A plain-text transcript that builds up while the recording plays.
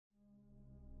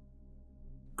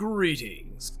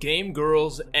Greetings, game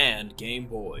girls and game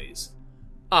boys.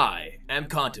 I am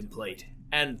Contempl8,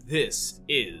 and this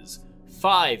is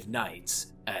Five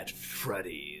Nights at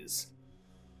Freddy's.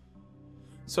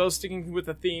 So, sticking with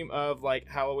the theme of, like,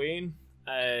 Halloween,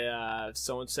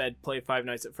 someone said play Five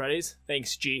Nights at Freddy's.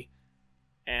 Thanks, G.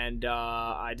 And,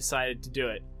 I decided to do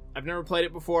it. I've never played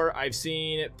it before. I've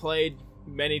seen it played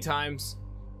many times,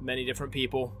 many different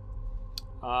people.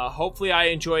 Hopefully I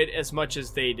enjoyed it as much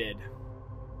as they did.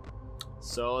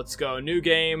 So let's go. New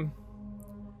game.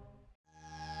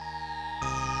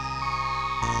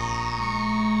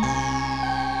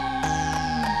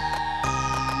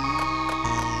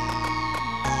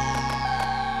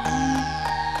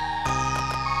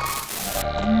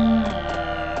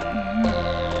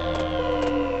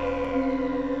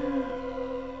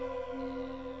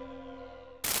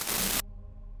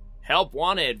 Help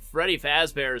wanted. Freddy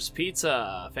Fazbear's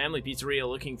Pizza. Family pizzeria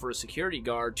looking for a security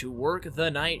guard to work the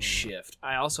night shift.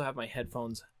 I also have my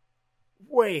headphones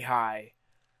way high.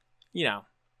 You know,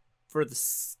 for the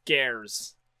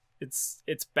scares. It's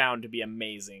bound to be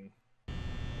amazing.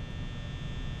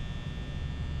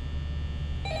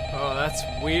 Oh, that's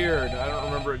weird. I don't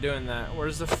remember it doing that.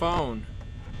 Where's the phone?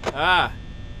 Ah.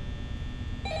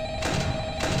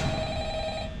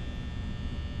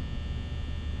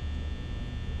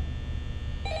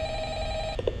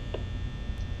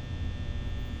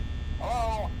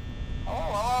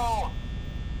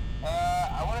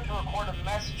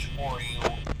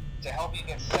 To help you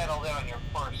get settled in on your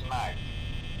first night.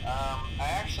 I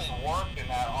actually worked in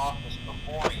that office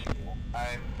before you.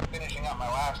 I'm finishing up my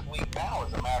last week now,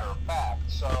 as a matter of fact,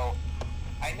 so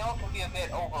I know it can be a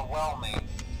bit overwhelming,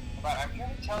 but I'm here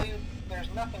to tell you there's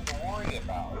nothing to worry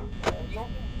about. You'll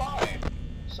be fine.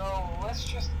 So let's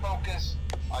just focus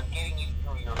on getting you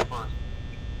through your first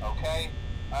week, okay?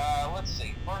 Let's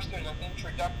see. First, there's an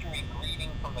introductory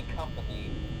greeting from the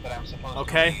company that I'm supposed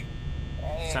to read.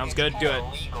 Sounds good. Do it.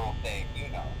 It's a legal thing, you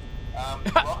know.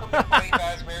 Welcome to Freddie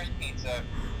Fazbear's Pizza.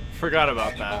 Forgot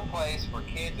about that. A magical place for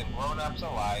kids and grown-ups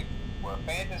alike, where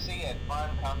fantasy and fun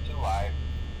come to life.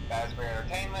 Fazbear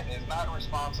Entertainment is not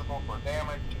responsible for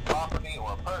damage to property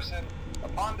or person.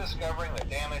 Upon discovering that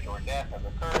damage or death has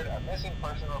occurred, a missing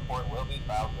person report will be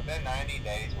filed within 90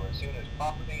 days, or as soon as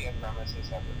property and premises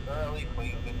have been thoroughly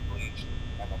cleaned and bleached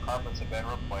and the carpets have been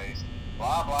replaced.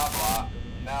 Blah, blah, blah.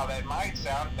 Now, that might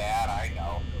sound bad, I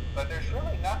know, but there's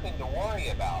really nothing to worry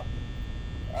about.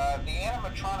 The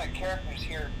animatronic characters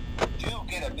here do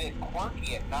get a bit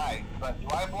quirky at night, but do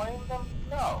I blame them?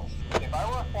 No. If I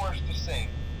were forced to sing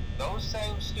those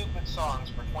same stupid songs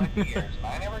for 20 years and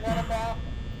I never got a bath,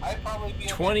 I'd probably be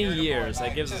 20 years,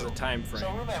 that gives us a time frame.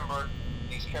 So remember,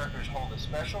 these characters hold a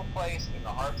special place in the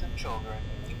hearts of children,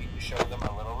 and we need to show them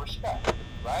a little respect,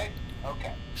 right?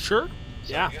 Okay. Sure.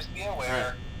 So yeah. Just be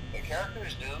aware. The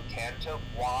characters do tend to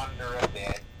wander a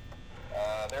bit.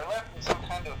 They're left in some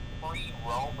kind of free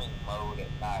roaming mode at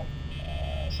night.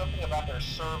 Something about their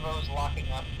servos locking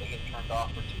up if they get turned off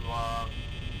for too long.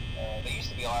 They used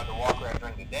to be allowed to walk around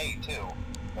during the day too,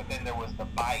 but then there was the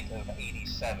bite of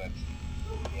 87.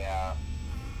 Yeah.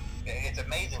 It's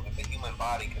amazing that the human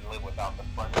body can live without the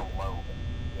frontal lobe,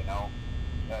 you know?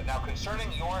 Now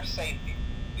concerning your safety,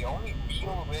 the only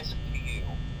real risk to you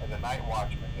as a night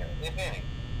watchman here, if any,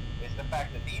 is the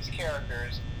fact that these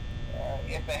characters,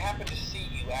 if they happen to see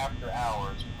you after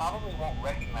hours, probably won't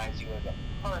recognize you as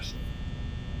a person.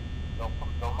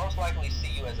 They'll most likely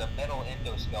see you as a metal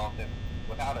endoskeleton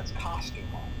without its costume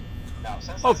on. Now,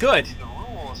 since this is the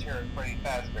rules here at Freddie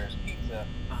Fazbear's Pizza,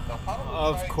 they'll probably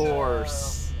try to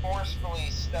forcefully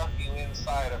stuff you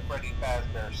inside a Freddie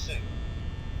Fazbear suit.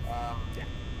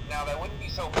 Now, that wouldn't be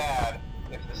so bad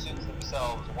if the suits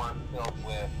themselves weren't filled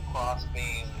with cross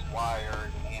beams,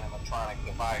 wires, and animatronic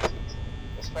devices,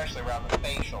 especially around the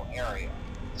facial area.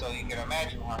 So you can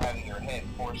imagine how having your head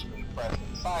forcefully pressed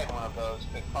inside one of those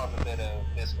could cause a bit of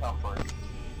discomfort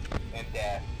and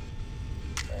death.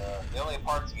 The only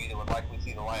parts of you that would likely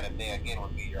see the light of day again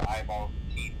would be your eyeballs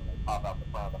and teeth when they pop out the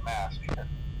front of the mask.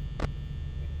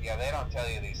 Yeah, they don't tell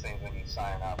you these things when you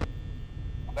sign up.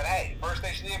 But hey, first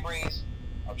station of the breeze.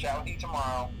 I'll chat with you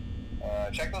tomorrow.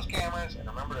 Check those cameras, and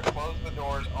remember to close the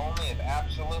doors only if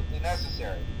absolutely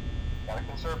necessary. Gotta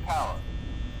conserve power.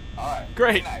 Alright,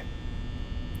 great. Good night.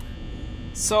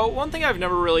 So, one thing I've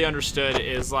never really understood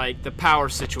is, like, the power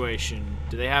situation.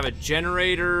 Do they have a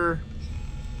generator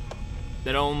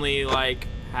that only, like,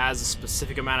 has a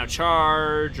specific amount of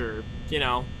charge, or, you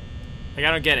know, like,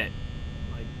 I don't get it.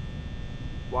 Like,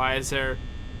 why is there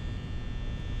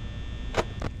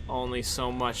only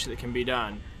so much that can be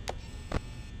done?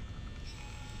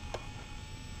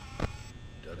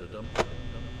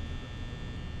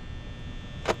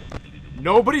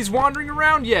 Nobody's wandering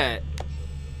around yet.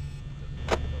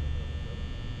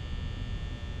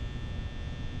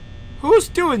 Who's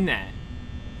doing that?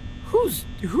 Who's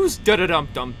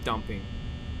dumping?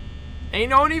 Ain't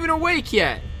no one even awake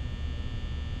yet.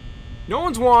 No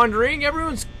one's wandering.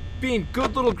 Everyone's being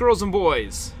good little girls and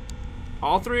boys.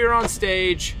 All three are on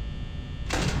stage.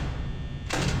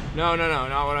 No,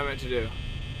 not what I meant to do.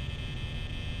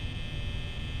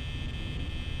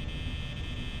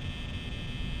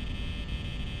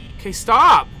 Okay,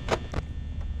 stop!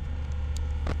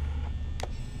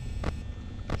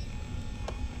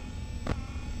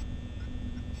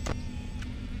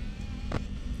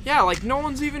 Yeah, like no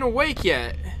one's even awake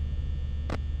yet.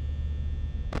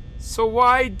 So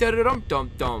why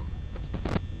da-da-dum-dum-dum?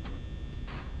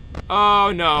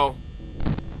 Oh no.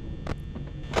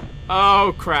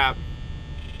 Oh crap.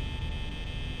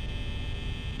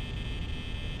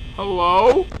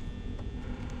 Hello?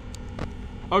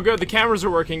 Oh good, the cameras are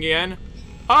working again.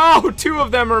 Oh, two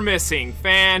of them are missing.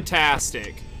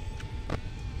 Fantastic.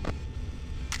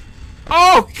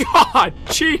 Oh god,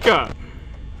 Chica!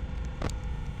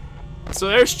 So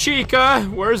there's Chica.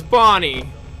 Where's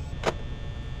Bonnie?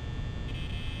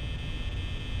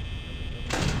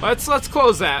 Let's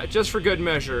close that, just for good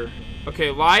measure.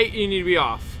 Okay, light, you need to be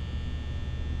off.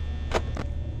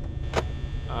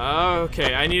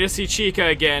 Okay, I need to see Chica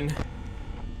again.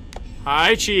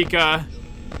 Hi, Chica.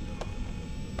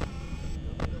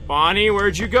 Bonnie,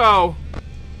 where'd you go?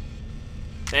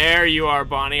 There you are,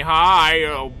 Bonnie. Hi,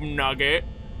 oh, Nugget.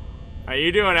 How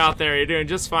you doing out there? You're doing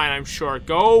just fine, I'm sure.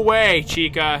 Go away,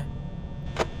 Chica.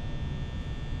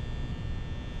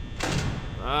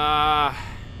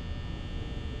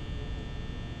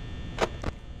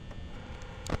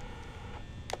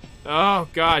 Oh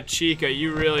god, Chica,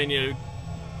 you really need to...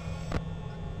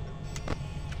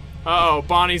 Uh-oh,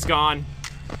 Bonnie's gone.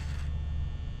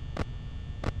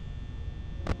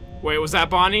 Wait, was that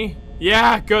Bonnie?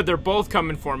 Yeah, good, they're both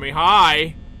coming for me.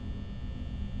 Hi.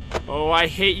 Oh, I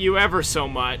hate you ever so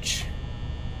much.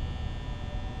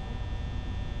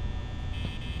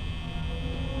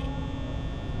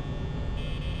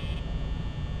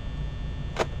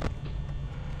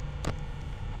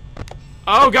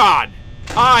 Oh god!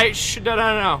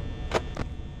 No.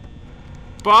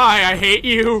 Bye, I hate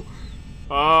you.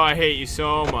 Oh, I hate you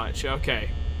so much. Okay.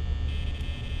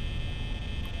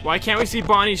 Why can't we see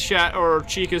Bonnie's or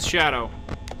Chica's shadow?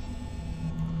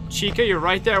 Chica, you're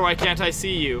right there. Why can't I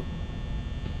see you?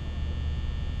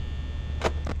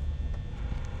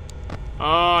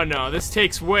 Oh no, this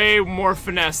takes way more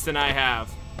finesse than I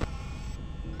have.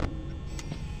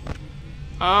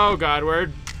 Oh god,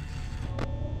 where?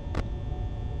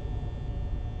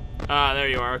 Ah, there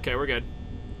you are. Okay, we're good.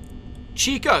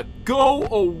 Chica, go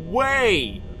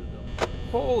away!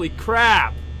 Holy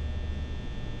crap.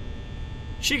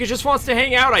 Chica just wants to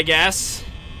hang out, I guess.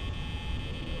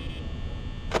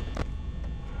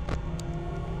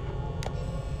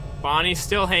 Bonnie's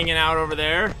still hanging out over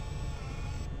there.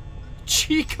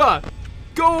 Chica,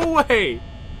 go away!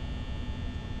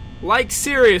 Like,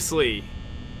 seriously.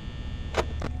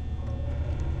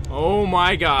 Oh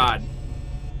my god.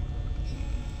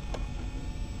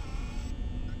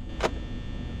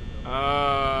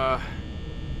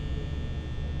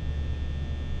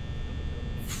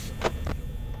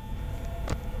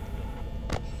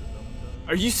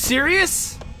 Are you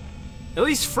serious? At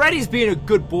least Freddy's being a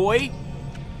good boy.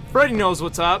 Freddy knows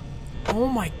what's up. Oh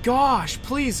my gosh,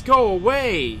 please go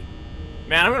away.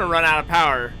 Man, I'm gonna run out of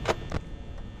power.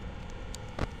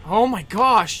 Oh my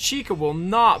gosh, Chica will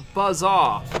not buzz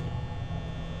off.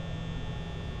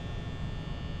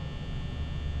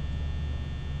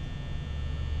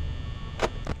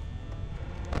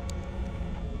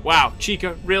 Wow,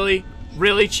 Chica, really?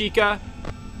 Really, Chica?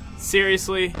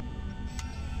 Seriously?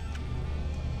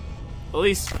 At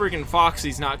least freaking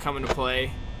Foxy's not coming to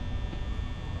play.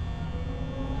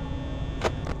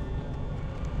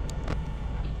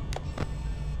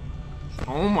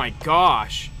 Oh my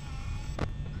gosh.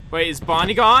 Wait, is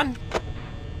Bonnie gone?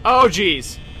 Oh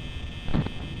jeez.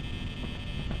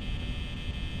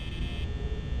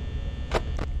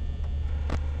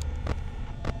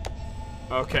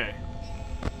 Okay.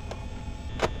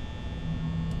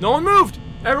 No one moved!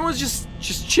 Everyone's just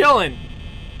chilling.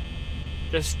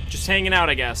 Just hanging out,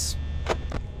 I guess.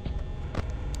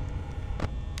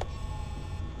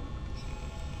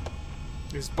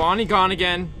 Is Bonnie gone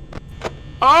again?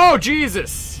 Oh,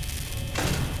 Jesus!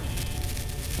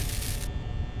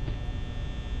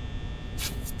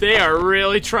 They are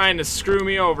really trying to screw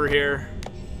me over here.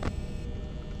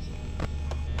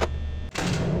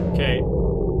 Okay.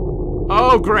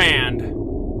 Oh, grand.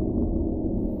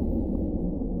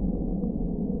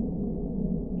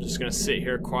 gonna sit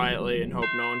here quietly and hope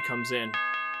no one comes in.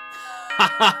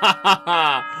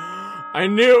 I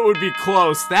knew it would be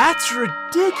close. That's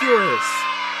ridiculous.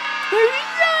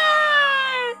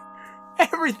 Yay!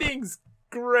 Everything's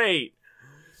great.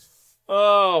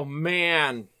 Oh,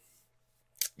 man.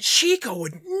 Chica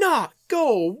would not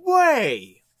go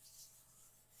away.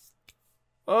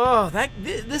 Oh,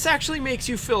 this actually makes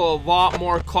you feel a lot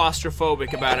more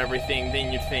claustrophobic about everything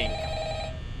than you think.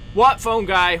 What, phone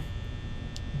guy?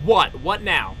 What? What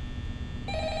now?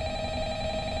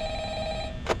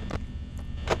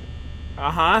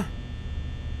 Uh-huh.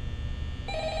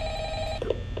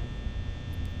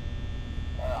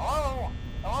 Hello?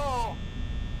 Hello?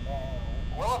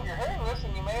 Well, if you're hearing this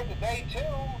and you made it to day 2,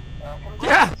 congrats.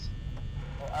 Yeah.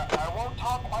 I won't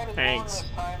talk quite as long Thanks. this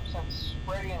time since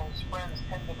Freddie and his friends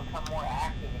tend to become more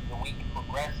active as the week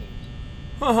progresses.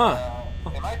 Uh-huh.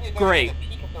 It might be a good Great. idea to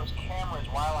peek at those cameras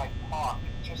while I talk,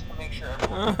 just to make sure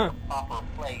everyone's in the proper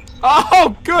place.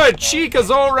 Oh, good.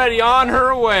 Chica's already on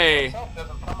her way. Myself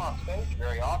doesn't come on stage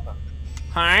very often.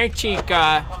 Hi, It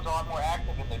Chica. becomes a lot more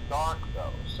active in the dark,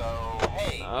 though. So,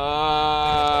 hey,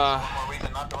 that's one more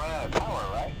reason not to run out of power,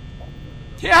 right?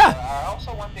 Yeah. I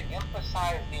also want to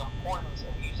emphasize the importance of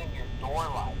using your door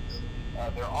lights.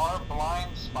 There are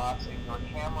blind spots in your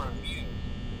camera view,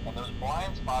 and those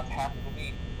blind spots happen to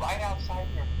be right outside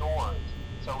your doors.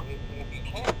 So if you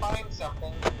can't find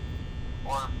something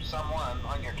or someone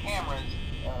on your cameras,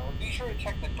 be sure to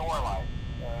check the door light.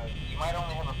 You might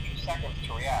only have a few seconds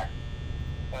to react.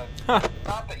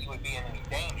 Not that you would be in any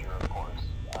danger, of course.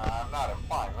 I'm not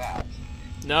implying that.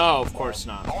 No, of course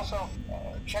not. Also,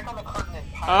 check on the curtain and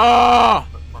Oh!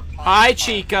 from time Hi, to time.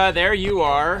 Chica. There you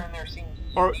are. Curtain there seems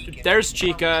Or, weak and there's becomes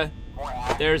Chica. more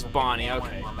active There's if Bonnie, the camera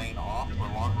okay. remain off for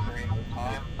long periods of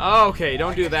time. Okay,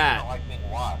 don't I do guess you that. don't like being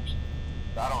watched.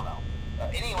 I don't know.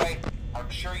 Anyway, I'm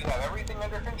sure you have everything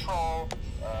under control.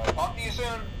 Talk to you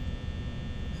soon.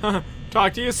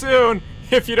 Talk to you soon,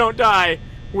 if you don't die,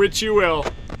 which you will,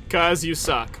 'cause you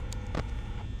suck.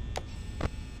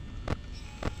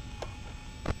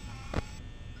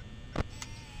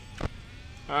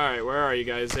 Alright, where are you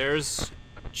guys? There's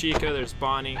Chica, there's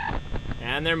Bonnie,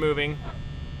 and they're moving.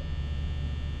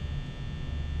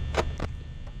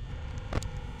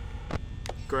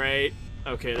 Great.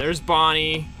 Okay, there's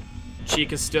Bonnie.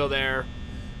 Chica's still there.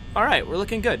 Alright, we're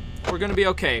looking good. We're gonna be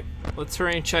okay. Let's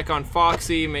hurry and check on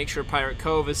Foxy, make sure Pirate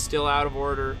Cove is still out of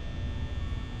order.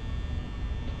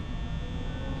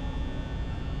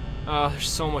 Oh, there's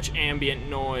so much ambient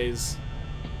noise.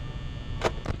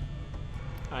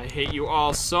 I hate you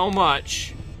all so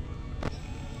much.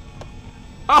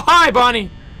 Oh, hi,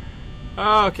 Bonnie!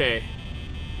 Okay.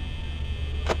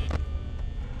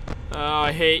 Oh,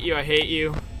 I hate you, I hate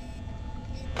you.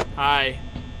 Hi.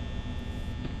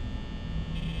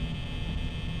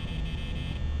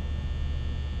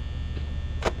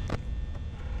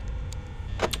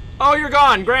 Oh, you're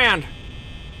gone. Grand.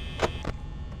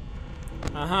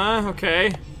 Uh-huh,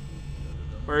 okay.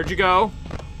 Where'd you go?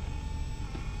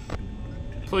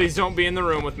 Please don't be in the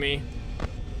room with me.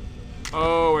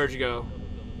 Oh, where'd you go?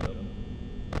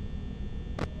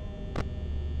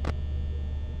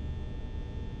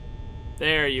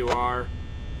 There you are.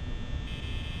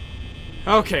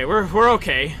 Okay, we're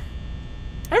okay.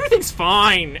 Everything's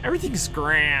fine. Everything's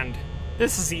grand.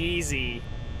 This is easy.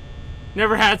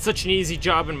 Never had such an easy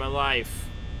job in my life.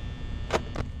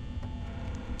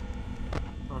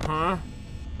 Uh-huh.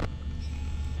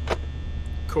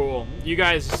 Cool. You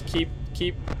guys just keep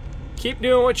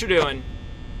doing what you're doing.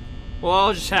 We'll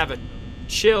all just have a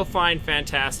chill, fine,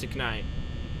 fantastic night.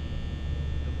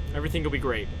 Everything will be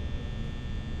great.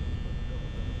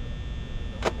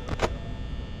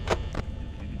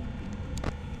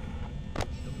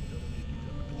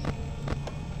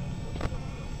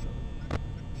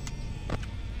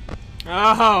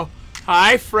 Oh,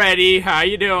 hi Freddy, how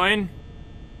you doing?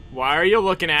 Why are you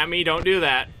looking at me? Don't do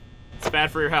that. It's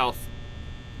bad for your health.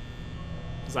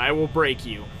 'Cause I will break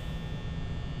you.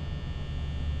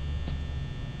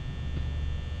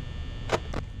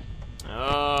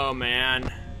 Oh,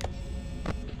 man.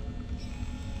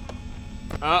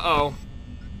 Uh-oh.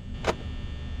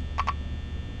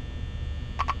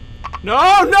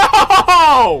 No,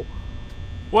 no!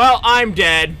 Well, I'm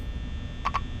dead.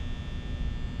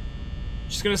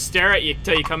 Just gonna stare at you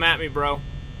till you come at me, bro.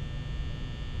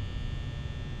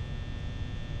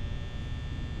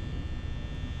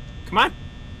 Come on.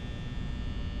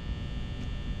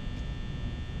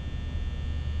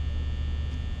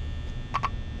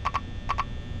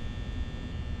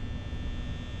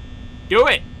 Do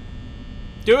it.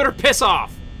 Do it or piss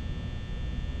off.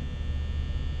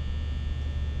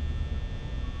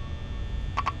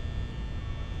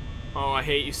 I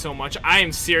hate you so much. I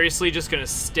am seriously just gonna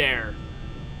stare.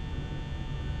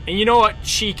 And you know what?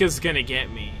 Chica's gonna get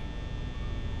me.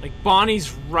 Like,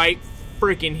 Bonnie's right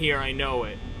freaking here, I know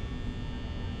it.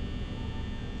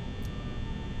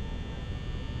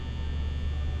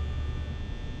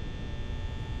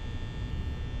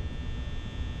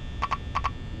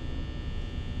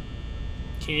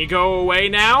 Can you go away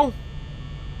now?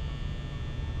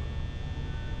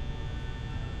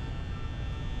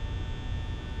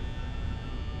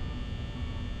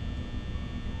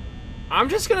 I'm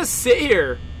just gonna sit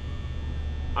here.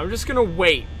 I'm just gonna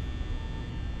wait.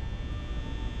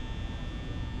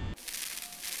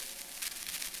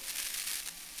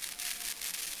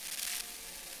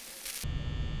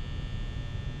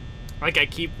 Like, I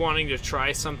keep wanting to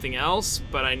try something else,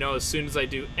 but I know as soon as I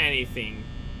do anything,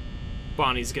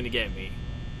 Bonnie's gonna get me.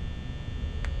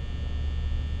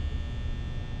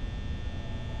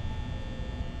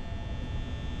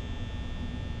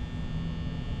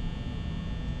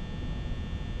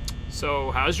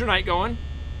 So, how's your night going?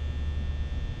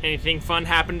 Anything fun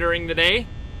happen during the day?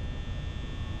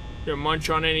 You munch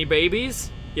on any babies?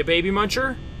 You baby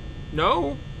muncher?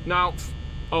 No? No.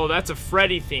 Oh, that's a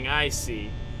Freddy thing, I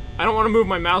see. I don't want to move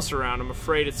my mouse around. I'm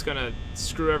afraid it's gonna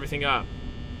screw everything up.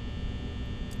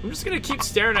 I'm just gonna keep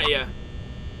staring at you.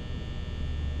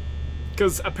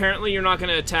 Because apparently you're not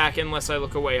gonna attack unless I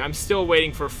look away. I'm still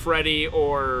waiting for Freddy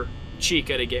or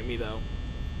Chica to get me, though.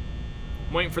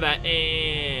 I'm waiting for that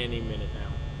any minute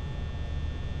now.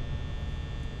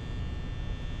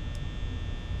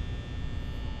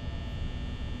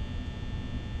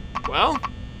 Well,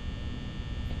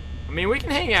 I mean, we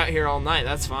can hang out here all night.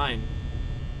 That's fine.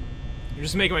 You're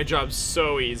just making my job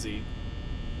so easy.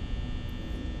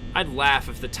 I'd laugh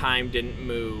if the time didn't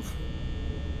move.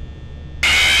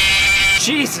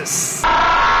 Jesus!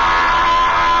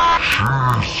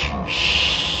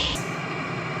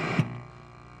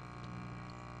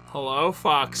 Hello,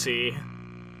 Foxy.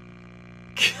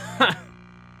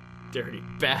 Dirty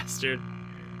bastard.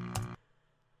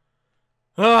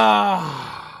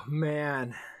 Oh,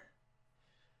 man.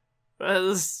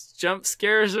 Those jump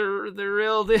scares are the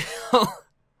real deal.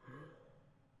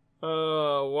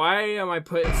 Why am I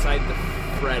put inside the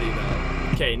Freddy,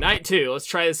 though? Okay, night 2. Let's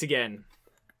try this again.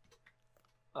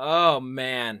 Oh,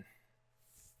 man.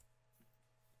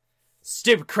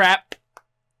 Stupid crap.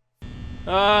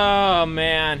 Oh,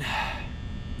 man.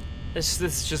 This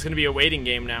is just gonna be a waiting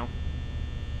game now.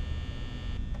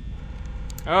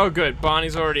 Oh, good.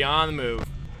 Bonnie's already on the move.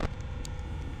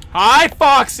 Hi,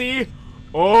 Foxy!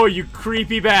 Oh, you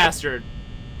creepy bastard.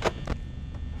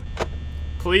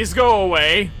 Please go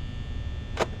away.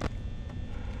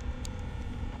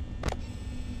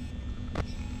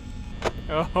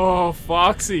 Oh,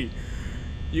 Foxy.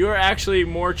 You are actually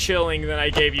more chilling than I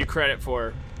gave you credit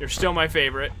for. You're still my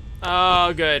favorite.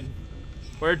 Oh, good.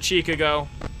 Where'd Chica go?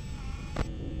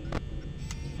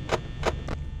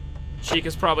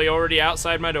 Chica's probably already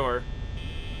outside my door.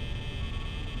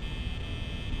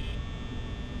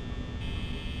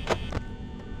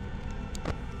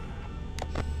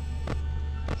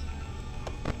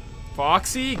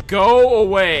 Foxy, go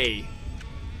away.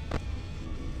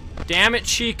 Damn it,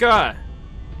 Chica.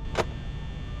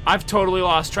 I've totally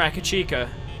lost track of Chica.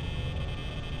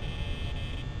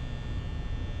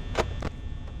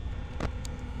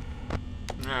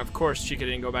 Of course Chica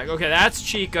didn't go back. Okay, that's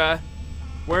Chica.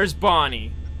 Where's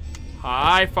Bonnie?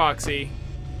 Hi, Foxy.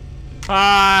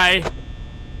 Hi.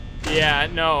 Yeah,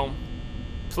 no.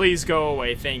 Please go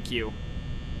away, thank you.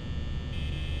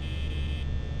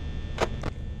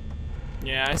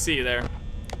 Yeah, I see you there.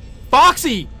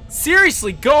 Foxy!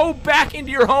 Seriously, go back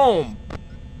into your home!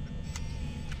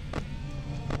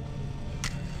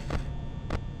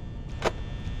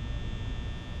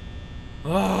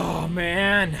 Oh,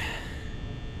 man.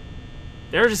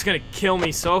 They're just gonna kill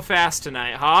me so fast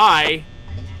tonight. Hi!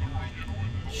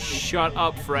 Shut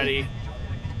up, Freddy.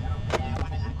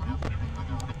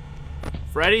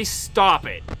 Freddy, stop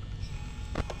it.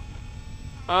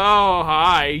 Oh,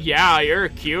 hi. Yeah, you're a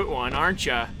cute one, aren't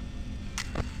ya?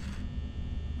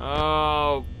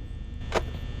 Oh.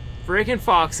 Freaking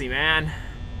Foxy, man.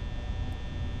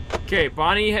 Okay,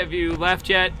 Bonnie, have you left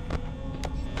yet?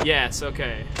 Yes,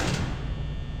 okay.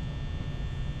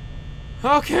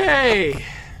 Okay.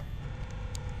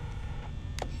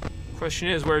 Question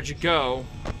is, where'd you go?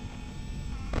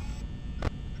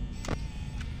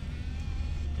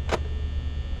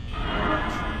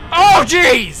 Oh,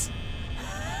 jeez!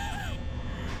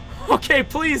 Okay,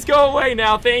 please go away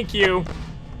now, thank you.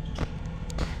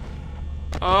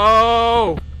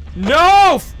 Oh!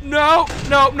 No! No!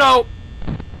 No! No!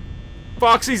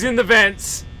 Foxy's in the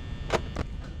vents.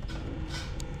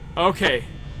 Okay.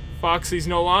 Foxy's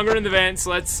no longer in the vents.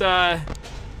 Let's, Okay,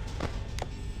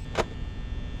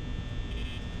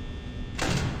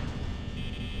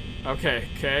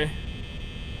 okay.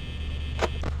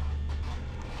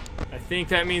 I think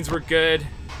that means we're good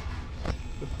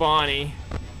with Bonnie.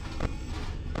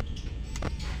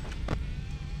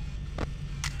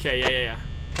 Okay, yeah.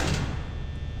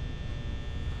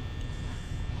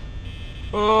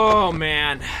 Oh,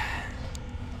 man.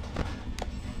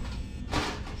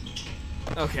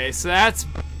 Okay, so that's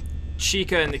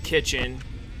Chica in the kitchen.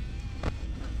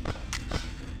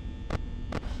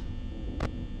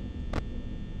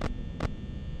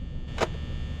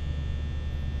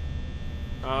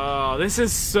 Oh, this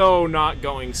is so not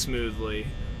going smoothly.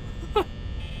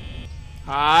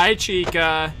 Hi,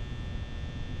 Chica.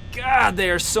 God, they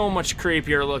are so much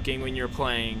creepier looking when you're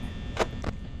playing.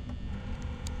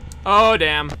 Oh,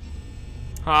 damn.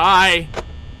 Hi.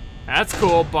 That's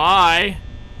cool. Bye.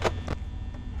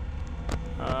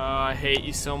 Oh, I hate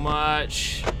you so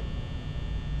much.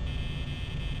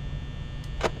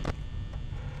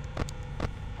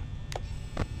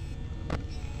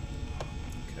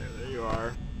 Okay, there you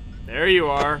are. There you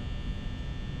are.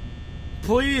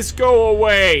 Please go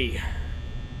away.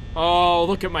 Oh,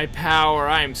 look at my power.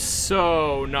 I am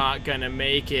so not gonna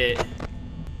make it.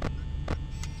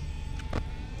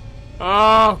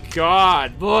 Oh,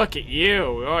 God. Look at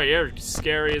you. Oh, you're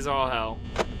scary as all hell.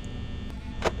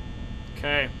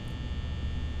 Okay.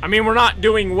 I mean, we're not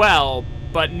doing well,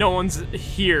 but no one's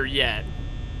here yet.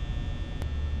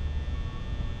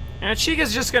 And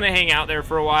Chica's just gonna hang out there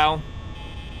for a while.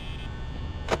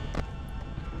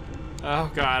 Oh,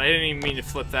 God. I didn't even mean to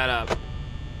flip that up.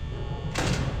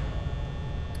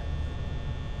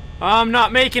 I'm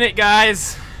not making it,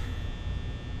 guys.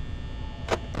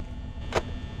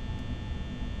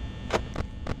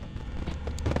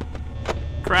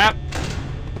 Crap.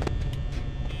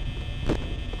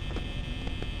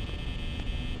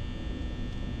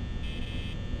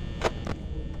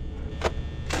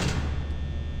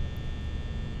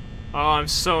 Oh, I'm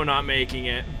so not making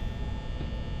it.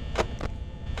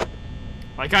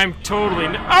 Like, I'm totally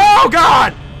oh,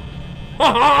 God! Oh,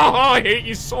 I hate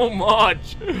you so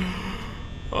much.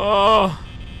 Oh.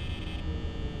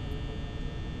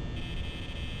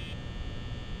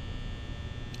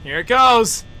 Here it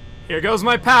goes. Here goes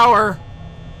my power.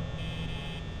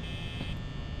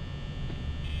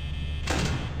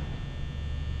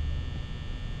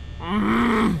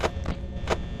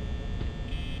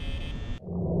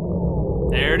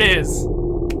 There it is.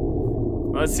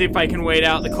 Let's see if I can wait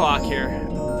out the clock here.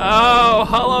 Oh,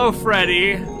 hello,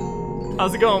 Freddy.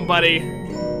 How's it going, buddy?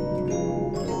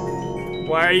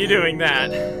 Why are you doing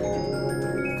that?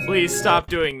 Please stop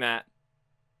doing that.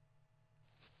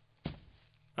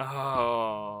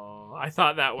 Oh, I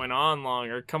thought that went on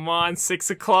longer. Come on, 6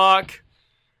 o'clock.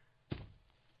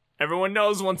 Everyone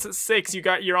knows once it's 6,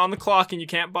 you're on the clock and you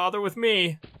can't bother with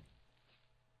me.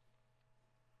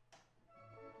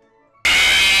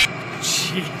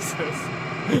 Jesus.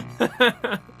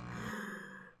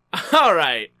 All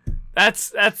right.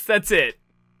 That's it.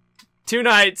 2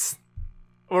 nights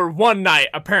or 1 night.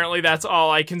 Apparently that's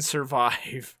all I can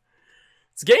survive.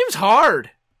 This game's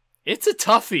hard. It's a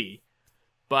toughie.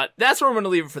 But that's where I'm going to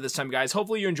leave it for this time, guys.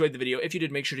 Hopefully you enjoyed the video. If you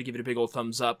did, make sure to give it a big old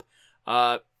thumbs up.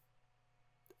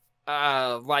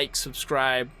 Like,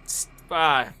 subscribe.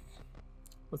 Can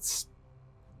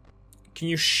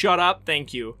you shut up?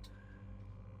 Thank you.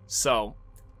 So,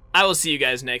 I will see you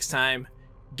guys next time.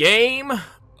 Game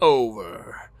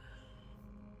over.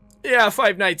 Yeah,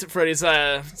 5 Nights at Freddy's,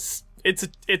 it's a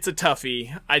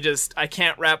toughie. I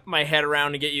can't wrap my head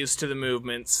around and get used to the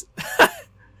movements.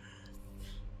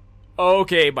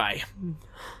 Okay, bye.